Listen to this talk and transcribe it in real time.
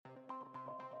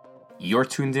You're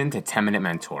tuned in to 10 Minute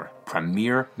Mentor,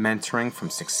 premier mentoring from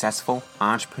successful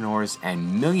entrepreneurs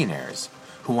and millionaires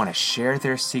who want to share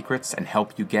their secrets and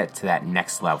help you get to that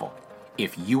next level.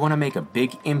 If you want to make a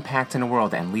big impact in the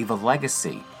world and leave a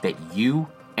legacy that you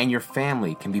and your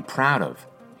family can be proud of,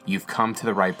 you've come to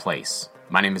the right place.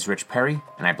 My name is Rich Perry,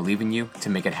 and I believe in you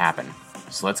to make it happen.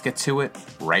 So let's get to it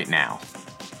right now.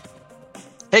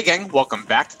 Hey gang, welcome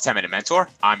back to 10 Minute Mentor.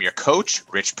 I'm your coach,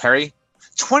 Rich Perry.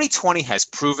 2020 has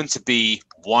proven to be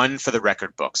one for the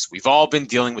record books. We've all been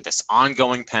dealing with this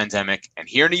ongoing pandemic, and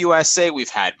here in the USA, we've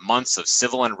had months of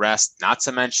civil unrest, not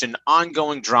to mention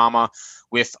ongoing drama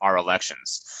with our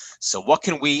elections. So what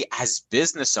can we as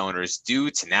business owners do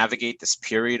to navigate this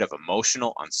period of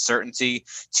emotional uncertainty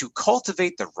to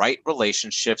cultivate the right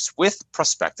relationships with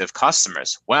prospective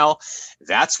customers? Well,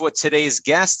 that's what today's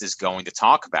guest is going to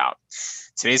talk about.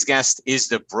 Today's guest is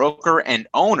the broker and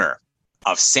owner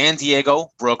of San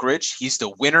Diego Brokerage. He's the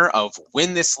winner of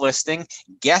Win This Listing,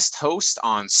 guest host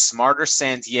on Smarter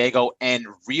San Diego and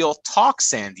Real Talk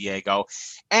San Diego,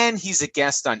 and he's a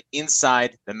guest on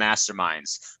Inside the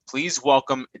Masterminds. Please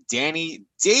welcome Danny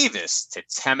Davis to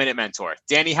 10 Minute Mentor.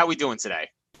 Danny, how are we doing today?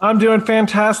 I'm doing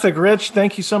fantastic, Rich.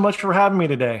 Thank you so much for having me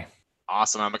today.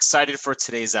 Awesome. I'm excited for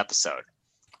today's episode.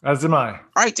 As am I. All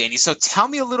right, Danny. So tell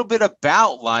me a little bit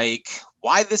about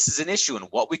why this is an issue and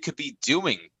what we could be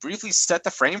doing. Briefly set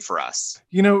the frame for us.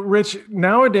 You know, Rich,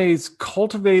 nowadays,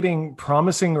 cultivating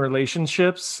promising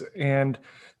relationships and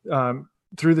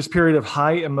through this period of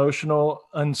high emotional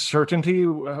uncertainty,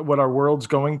 what our world's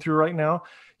going through right now,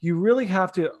 you really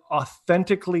have to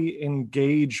authentically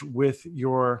engage with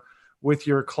your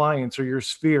clients or your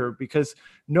sphere, because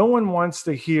no one wants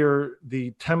to hear the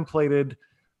templated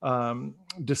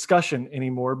discussion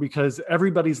anymore, because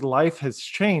everybody's life has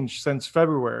changed since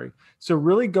February. So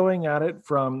really going at it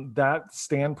from that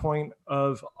standpoint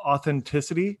of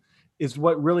authenticity is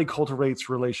what really cultivates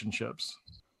relationships.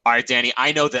 All right, Danny,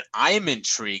 I know that I am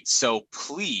intrigued, so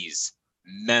please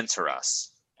mentor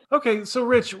us. Okay, so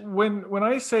Rich, when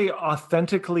I say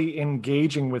authentically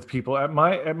engaging with people at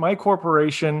my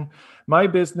corporation, my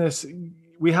business,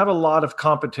 we have a lot of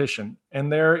competition, and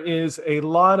there is a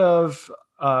lot of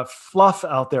fluff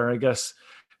out there, I guess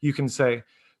you can say.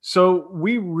 So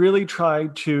we really try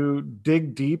to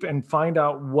dig deep and find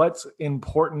out what's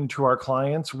important to our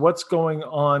clients, what's going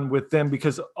on with them,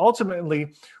 because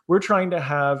ultimately we're trying to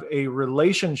have a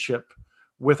relationship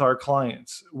with our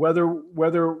clients, whether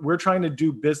we're trying to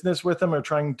do business with them or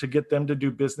trying to get them to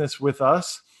do business with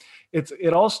us.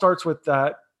 It all starts with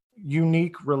that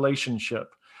unique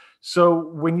relationship. So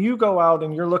when you go out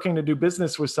and you're looking to do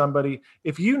business with somebody,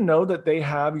 if you know that they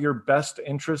have your best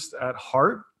interest at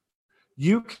heart,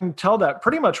 you can tell that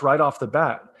pretty much right off the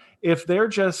bat. If they're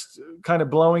just kind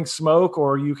of blowing smoke,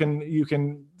 or you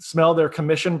can smell their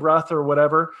commission breath or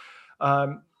whatever,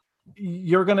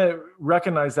 you're going to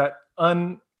recognize that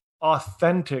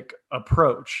unauthentic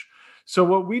approach. So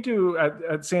what we do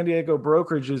at San Diego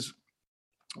Brokerage is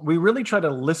we really try to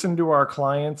listen to our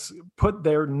clients, put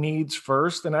their needs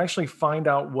first, and actually find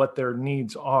out what their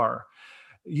needs are.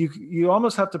 You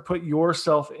almost have to put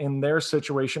yourself in their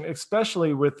situation,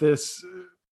 especially with this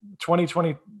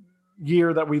 2020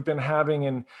 year that we've been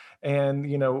having, and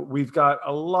you know, we've got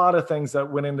a lot of things that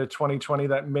went into 2020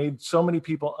 that made so many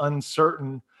people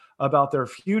uncertain about their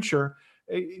future,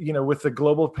 you know, with the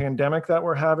global pandemic that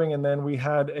we're having. And then we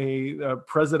had a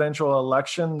presidential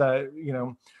election that, you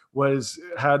know,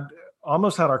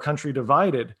 almost had our country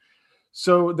divided.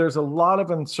 So there's a lot of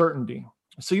uncertainty.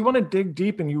 So you want to dig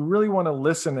deep and you really want to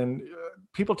listen. And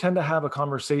people tend to have a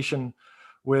conversation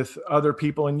with other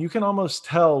people, and you can almost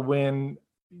tell when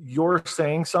you're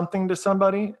saying something to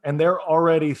somebody and they're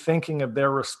already thinking of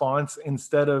their response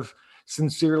instead of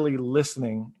sincerely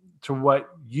listening to what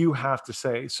you have to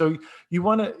say. So you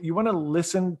want to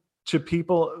listen to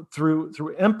people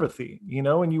through empathy, you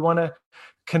know, and you want to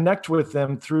connect with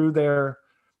them through their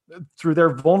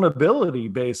vulnerability,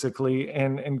 basically,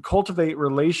 and cultivate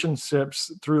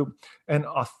relationships through an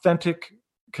authentic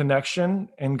connection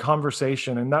and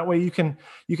conversation. And that way you can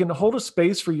hold a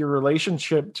space for your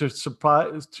relationship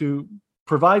to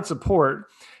provide support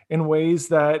in ways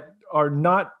that are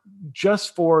not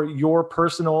just for your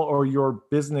personal or your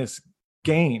business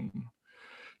gain.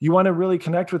 You want to really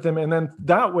connect with them, and then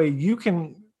that way you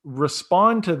can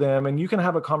respond to them and you can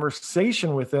have a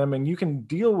conversation with them and you can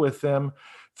deal with them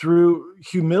through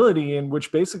humility, and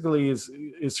which basically is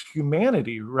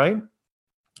humanity, right?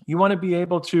 You want to be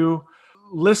able to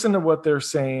listen to what they're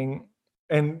saying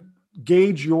and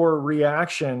gauge your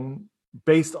reaction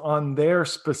based on their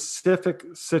specific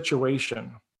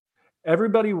situation.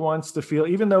 Everybody wants to feel,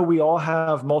 even though we all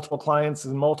have multiple clients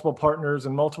and multiple partners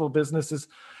and multiple businesses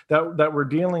that we're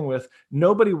dealing with,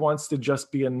 nobody wants to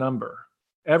just be a number.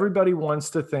 Everybody wants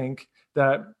to think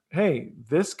that, hey,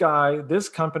 this guy, this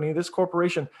company, this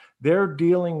corporation, they're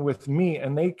dealing with me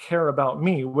and they care about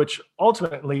me, which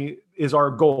ultimately is our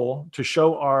goal, to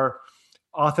show our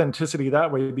authenticity that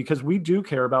way, because we do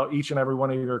care about each and every one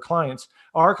of your clients,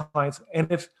 our clients. And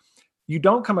if you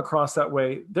don't come across that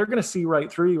way, they're going to see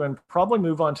right through you and probably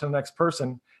move on to the next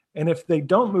person. And if they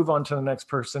don't move on to the next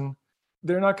person,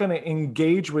 they're not going to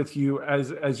engage with you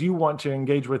as you want to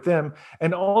engage with them.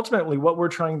 And ultimately, what we're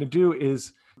trying to do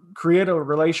is create a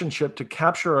relationship to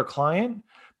capture a client,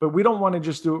 but we don't want to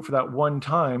just do it for that one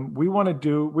time. We want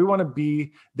to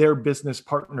be their business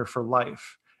partner for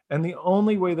life. And the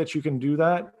only way that you can do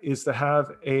that is to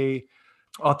have a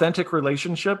authentic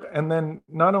relationship. And then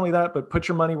not only that, but put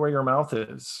your money where your mouth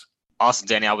is. Awesome,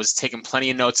 Danny. I was taking plenty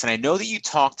of notes, and I know that you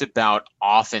talked about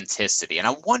authenticity. And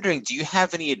I'm wondering, do you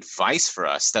have any advice for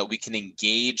us that we can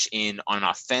engage in on an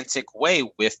authentic way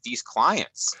with these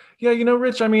clients? Yeah,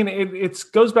 Rich, I mean, it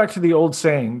goes back to the old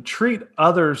saying, treat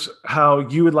others how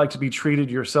you would like to be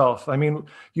treated yourself. I mean,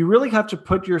 you really have to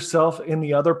put yourself in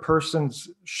the other person's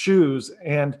shoes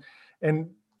and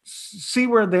see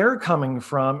where they're coming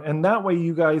from. And that way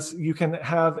you can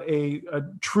have a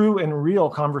true and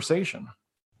real conversation.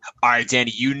 All right,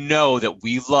 Danny, you know that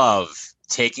we love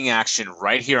taking action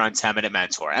right here on 10-Minute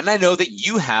Mentor. And I know that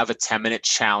you have a 10-minute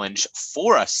challenge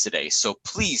for us today. So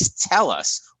please tell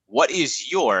us, what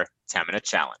is your 10-minute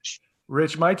challenge?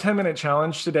 Rich, my 10-minute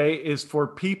challenge today is for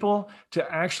people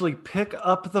to actually pick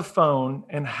up the phone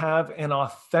and have an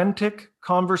authentic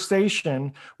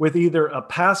conversation with either a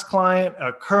past client,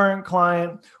 a current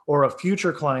client, or a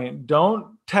future client.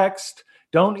 Don't text,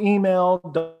 don't email,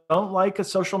 don't like a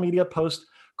social media post.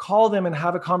 Call them and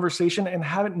have a conversation and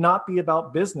have it not be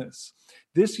about business.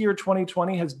 This year,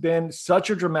 2020, has been such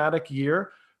a dramatic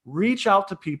year. Reach out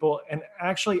to people and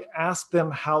actually ask them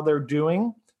how they're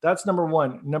doing. That's number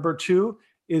one. Number two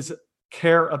is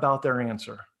care about their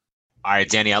answer. All right,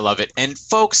 Danny, I love it. And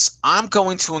folks, I'm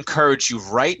going to encourage you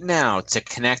right now to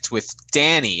connect with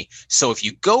Danny. So if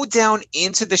you go down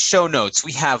into the show notes,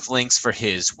 we have links for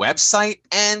his website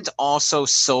and also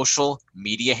social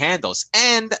media handles.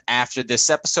 And after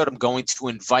this episode, I'm going to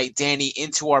invite Danny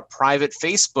into our private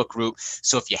Facebook group.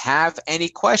 So if you have any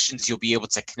questions, you'll be able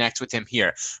to connect with him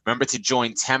here. Remember to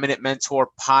join 10-Minute Mentor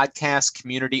podcast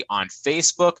community on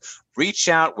Facebook. Reach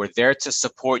out. We're there to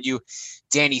support you.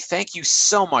 Danny, thank you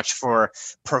so much for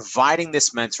providing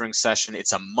this mentoring session.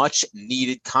 It's a much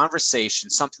needed conversation,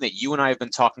 something that you and I have been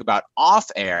talking about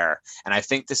off air. And I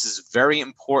think this is very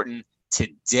important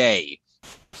today.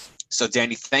 So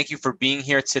Danny, thank you for being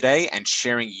here today and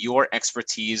sharing your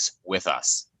expertise with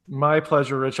us. My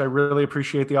pleasure, Rich. I really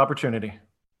appreciate the opportunity.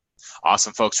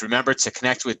 Awesome, folks. Remember to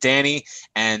connect with Danny,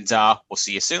 and we'll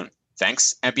see you soon.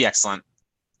 Thanks, and be excellent.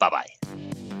 Bye-bye.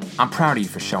 I'm proud of you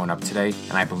for showing up today,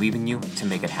 and I believe in you to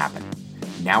make it happen.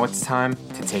 Now it's time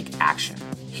to take action.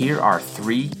 Here are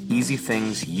 3 easy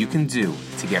things you can do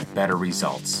to get better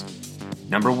results.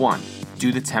 Number 1,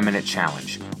 do the 10-minute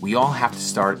challenge. We all have to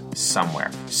start somewhere.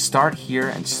 Start here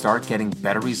and start getting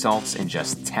better results in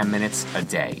just 10 minutes a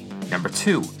day. Number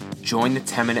 2, join the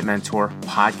 10-Minute Mentor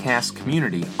podcast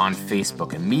community on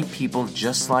Facebook and meet people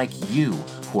just like you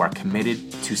who are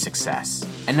committed to success.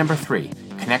 And number 3,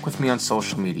 connect with me on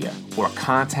social media or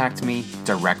contact me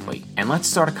directly. And let's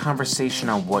start a conversation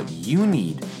on what you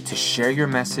need to share your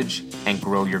message and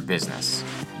grow your business.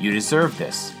 You deserve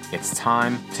this. It's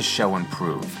time to show and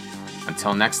prove.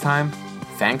 Until next time,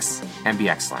 thanks and be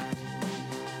excellent.